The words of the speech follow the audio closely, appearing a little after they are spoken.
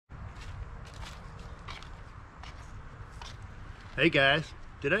Hey guys,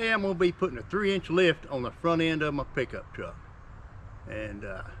 today I'm going to be putting a 3-inch lift on the front end of my pickup truck. And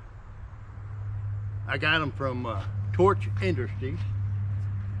I got them from Torch Industries.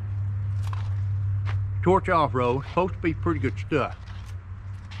 Torch Off-Road, supposed to be pretty good stuff.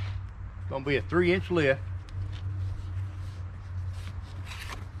 It's going to be a 3-inch lift.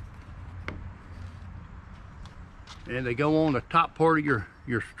 And they go on the top part of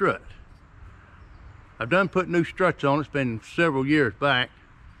your strut. I've done put new struts on. It's been several years back,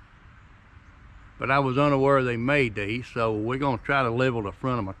 but I was unaware they made these, so we're going to try to level the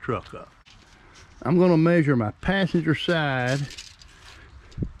front of my truck up. I'm going to measure my passenger side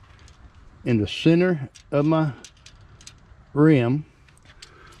in the center of my rim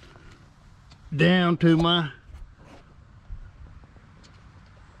down to my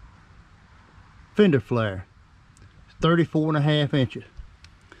fender flare. It's 34.5 inches.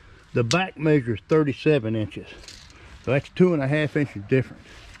 The back measures 37 inches. So that's 2.5 inches different.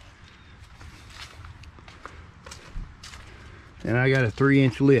 And I got a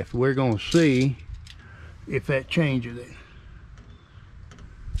 3-inch lift. We're going to see if that changes it.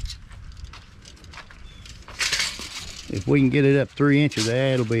 If we can get it up 3 inches,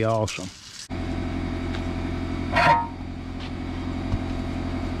 that'll be awesome.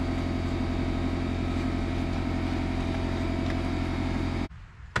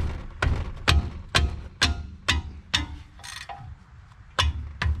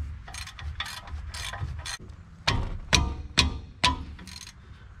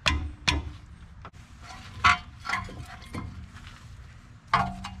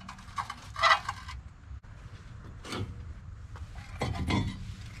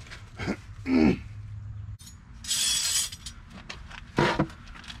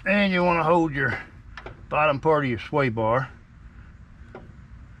 And you want to hold your bottom part of your sway bar.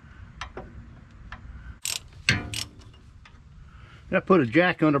 I put a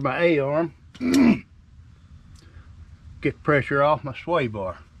jack under my A-arm. Get pressure off my sway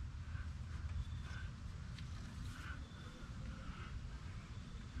bar.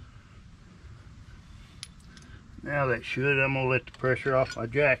 Now that should, I'm going to let the pressure off my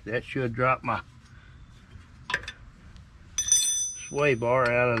jack. That should drop my sway bar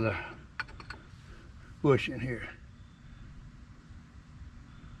out of the bushing here.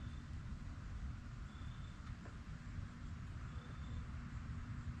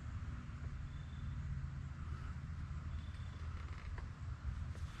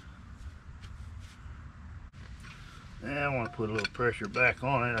 Now I want to put a little pressure back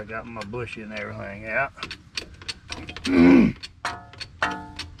on it. I got my bushing and everything out.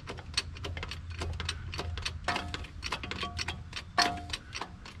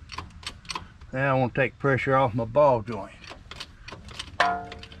 Now I want to take pressure off my ball joint.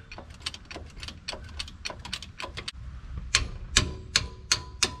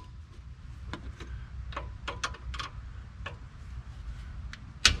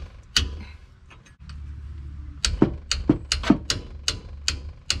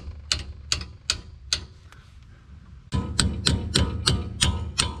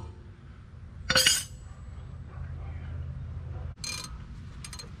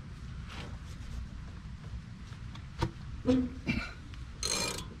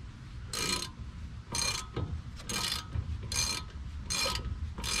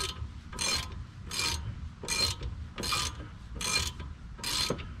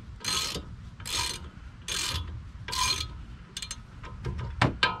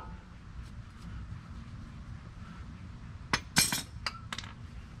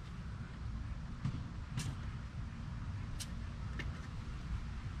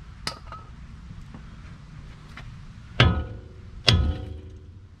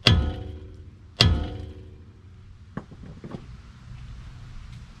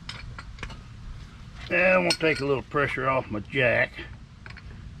 Now I want to take a little pressure off my jack.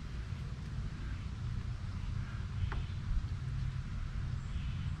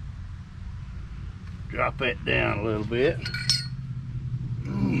 Drop that down a little bit.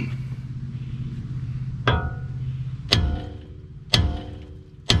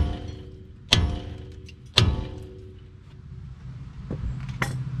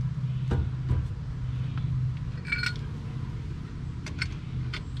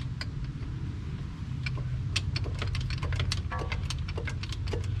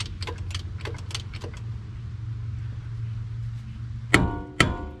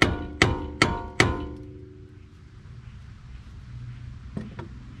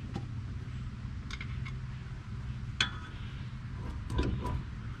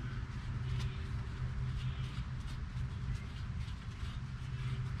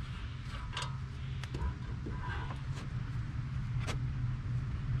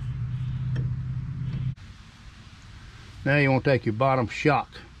 Now you want to take your bottom shock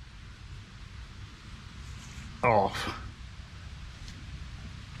off.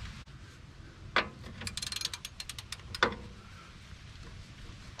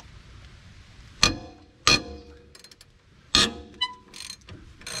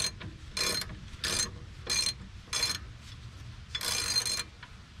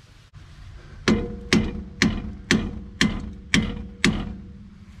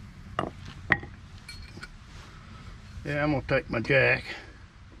 Yeah, I'm gonna take my jack.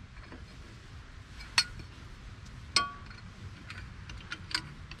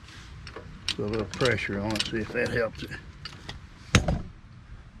 Put a little pressure on it, see if that helps it.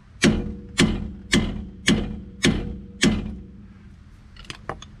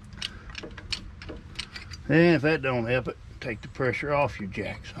 And if that don't help it, take the pressure off your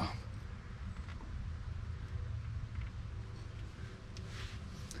jack some.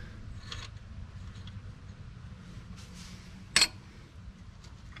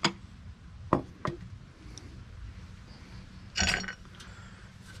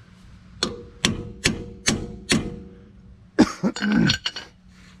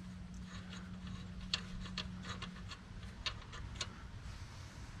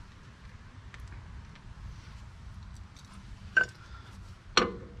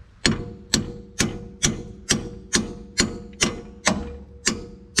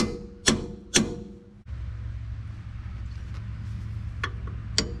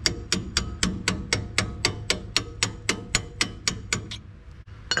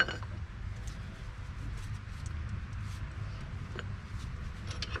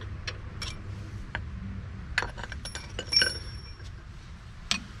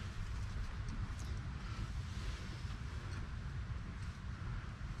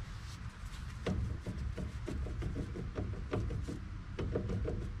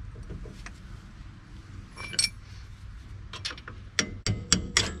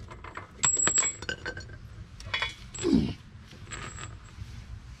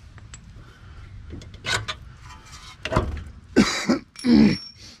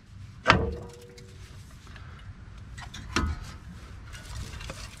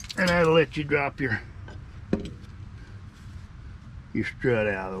 And that'll let you drop your strut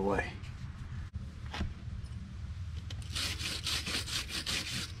out of the way.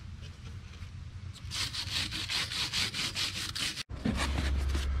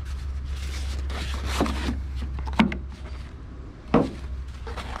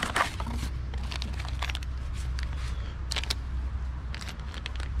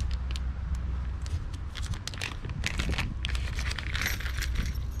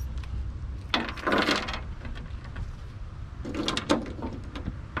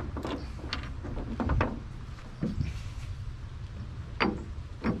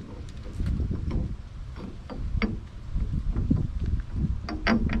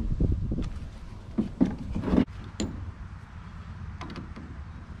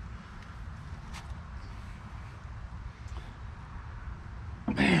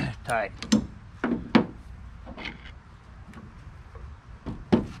 Man, it's tight.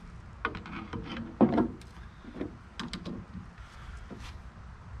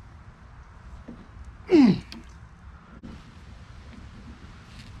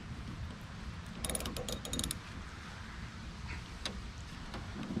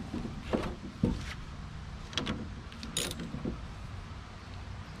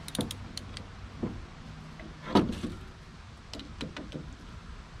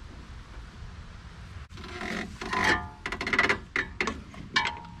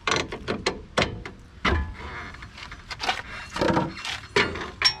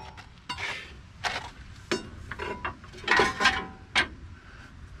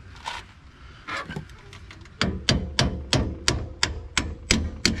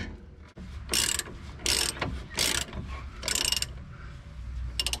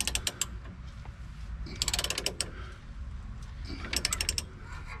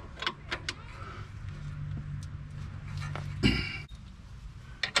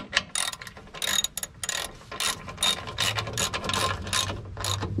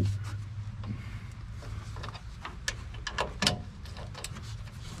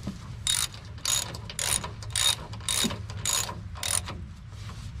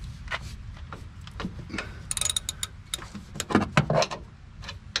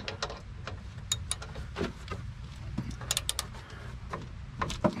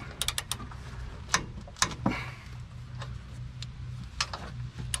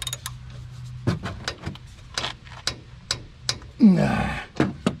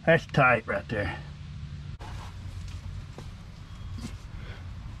 That's tight right there.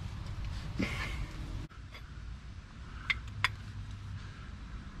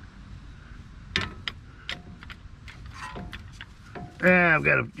 Now I've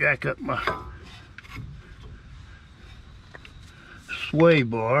got to jack up my sway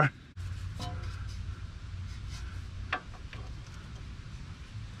bar.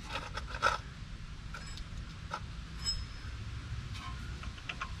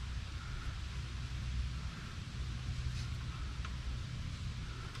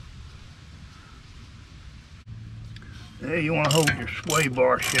 There, you want to hold your sway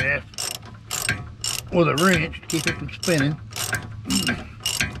bar shaft with a wrench to keep it from spinning.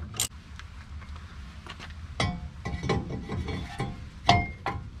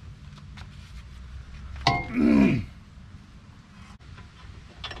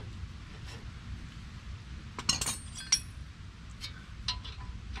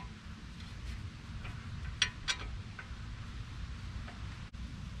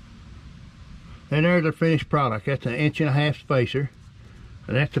 And there's the finished product. That's an 1.5 inch spacer.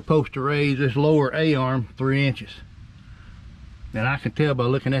 And that's supposed to raise this lower A-arm 3 inches. And I can tell by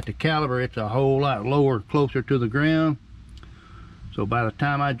looking at the caliber, it's a whole lot lower, closer to the ground. So by the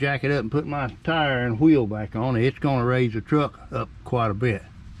time I jack it up and put my tire and wheel back on, it's going to raise the truck up quite a bit.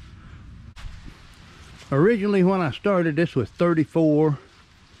 Originally when I started, this was 34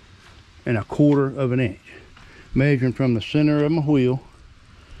 1/4 of an inch. Measuring from the center of my wheel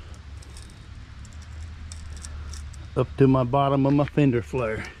up to my bottom of my fender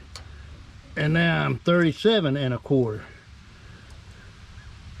flare. And now I'm 37 1/4.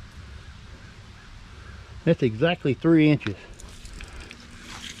 That's exactly 3 inches.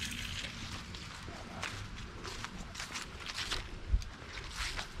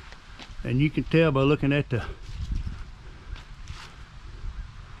 And you can tell by looking at the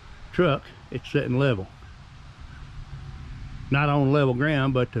truck, it's sitting level. Not on level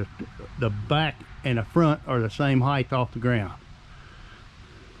ground, but the back and the front are the same height off the ground.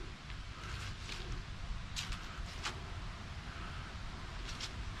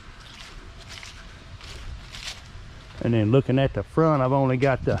 And then looking at the front, I've only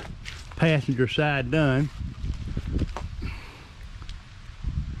got the passenger side done.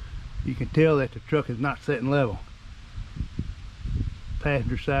 You can tell that the truck is not sitting level.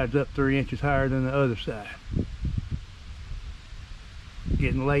 Passenger side's up 3 inches higher than the other side.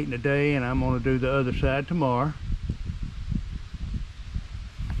 Getting late in the day, and I'm going to do the other side tomorrow.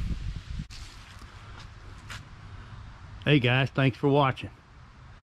 Hey guys, thanks for watching.